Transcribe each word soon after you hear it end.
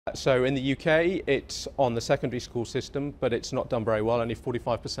So in the UK, it's on the secondary school system, but it's not done very well. Only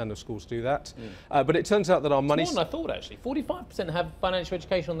 45% of schools do that. But it turns out that our money... It's more than I thought, actually. 45% have financial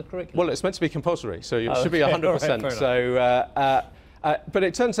education on the curriculum. Well, it's meant to be compulsory, so it should be 100%. Right, so, but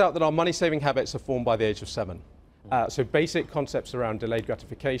it turns out that our money-saving habits are formed by the age of 7. So basic concepts around delayed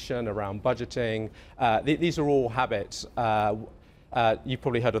gratification, around budgeting, these are all habits. You've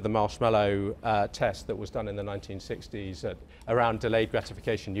probably heard of the marshmallow test that was done in the 1960s around delayed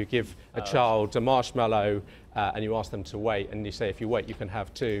gratification. You give a child a marshmallow and you ask them to wait, and you say, if you wait, you can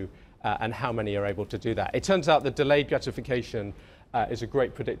have 2, and how many are able to do that. It turns out that delayed gratification is a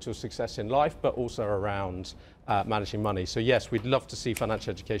great predictor of success in life, but also around managing money. So yes, we'd love to see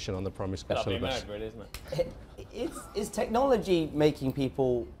financial education on the primary school syllabus. Really, isn't it? Is technology making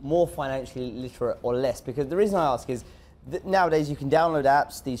people more financially literate or less? Because the reason I ask is that nowadays you can download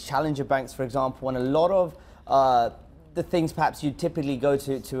apps, these challenger banks, for example, and a lot of the things perhaps you'd typically go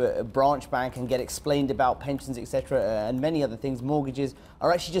to a branch bank and get explained about pensions, etc., and many other things, mortgages,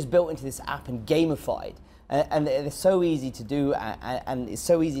 are actually just built into this app and gamified. And they're so easy to do, and it's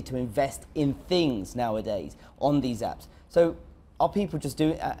so easy to invest in things nowadays on these apps. So are people just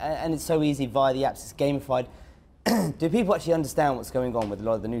doing, and it's so easy via the apps, it's gamified. Do people actually understand what's going on with a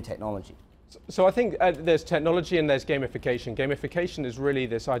lot of the new technology? So I think there's technology and there's gamification. Gamification is really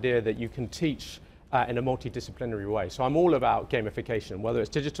this idea that you can teach in a multidisciplinary way. So I'm all about gamification, whether it's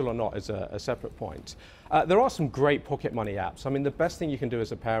digital or not is a separate point. There are some great pocket money apps. I mean, the best thing you can do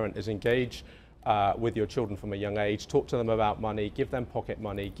as a parent is engage with your children from a young age, talk to them about money, give them pocket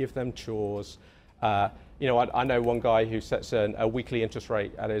money, give them chores. You know, I know one guy who sets a weekly interest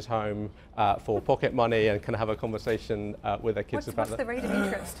rate at his home for pocket money and can have a conversation with their kids about that. What's the rate of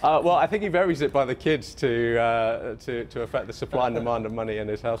interest? Well, I think he varies it by the kids to affect the supply and demand of money in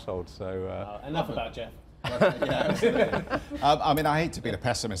his household. So enough about Jeff. I mean, I hate to be the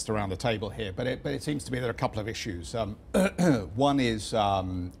pessimist around the table here, but it seems to me there are a couple of issues. One is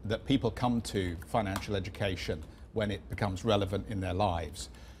that people come to financial education when it becomes relevant in their lives.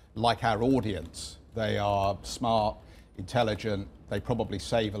 Like our audience, they are smart, intelligent, they probably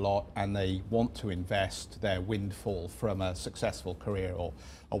save a lot, and they want to invest their windfall from a successful career or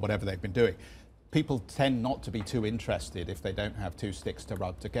whatever they've been doing. People tend not to be too interested if they don't have 2 sticks to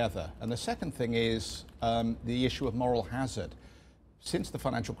rub together. And the second thing is the issue of moral hazard. Since the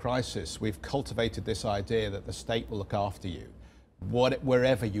financial crisis, we've cultivated this idea that the state will look after you,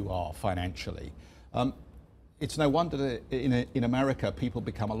 wherever you are financially. It's no wonder that in America, people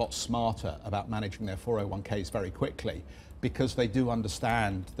become a lot smarter about managing their 401ks very quickly, because they do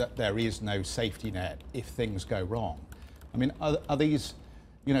understand that there is no safety net if things go wrong. I mean, are these...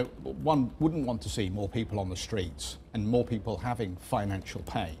 You know, one wouldn't want to see more people on the streets and more people having financial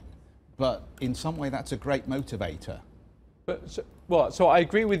pain, but in some way that's a great motivator. But so I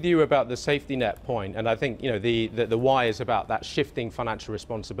agree with you about the safety net point, and I think, you know, the why is about that shifting financial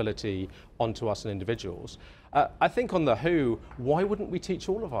responsibility onto us and individuals. I think on the who, why wouldn't we teach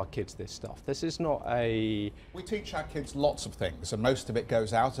all of our kids this stuff? This is not a... We teach our kids lots of things, and most of it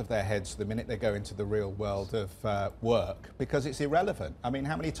goes out of their heads the minute they go into the real world of work, because it's irrelevant. I mean,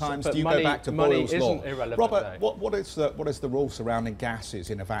 how many times do you go back to Boyle's Law? Money isn't irrelevant. Robert, what is the rule surrounding gases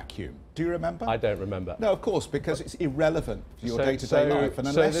in a vacuum? Do you remember? I don't remember. No, of course, because it's irrelevant for your day-to-day life, and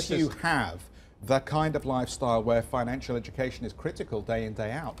unless you have the kind of lifestyle where financial education is critical day in,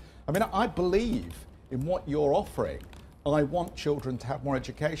 day out. I mean, I believe in what you're offering. I want children to have more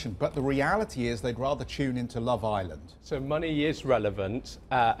education, but the reality is they'd rather tune into Love Island. So money is relevant,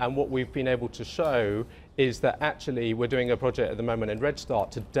 and what we've been able to show is that actually we're doing a project at the moment in Red Start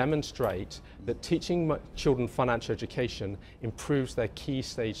to demonstrate that teaching children financial education improves their key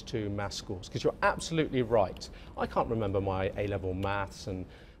stage 2 maths scores. Because you're absolutely right. I can't remember my A-level maths and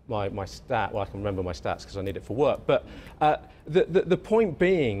my stat, well, I can remember my stats because I need it for work, but the point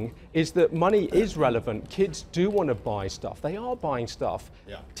being is that money is relevant. Kids do want to buy stuff. They are buying stuff.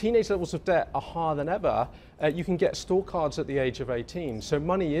 Yeah. Teenage levels of debt are higher than ever. You can get store cards at the age of 18, so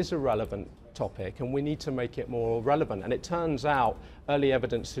money is a relevant topic, and we need to make it more relevant. And it turns out, early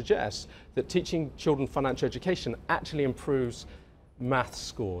evidence suggests that teaching children financial education actually improves maths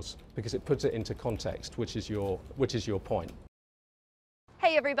scores because it puts it into context, which is your point.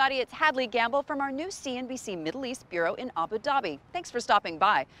 Hey everybody, it's Hadley Gamble from our new CNBC Middle East Bureau in Abu Dhabi. Thanks for stopping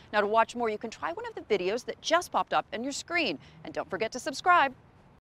by. Now to watch more, you can try one of the videos that just popped up on your screen. And don't forget to subscribe.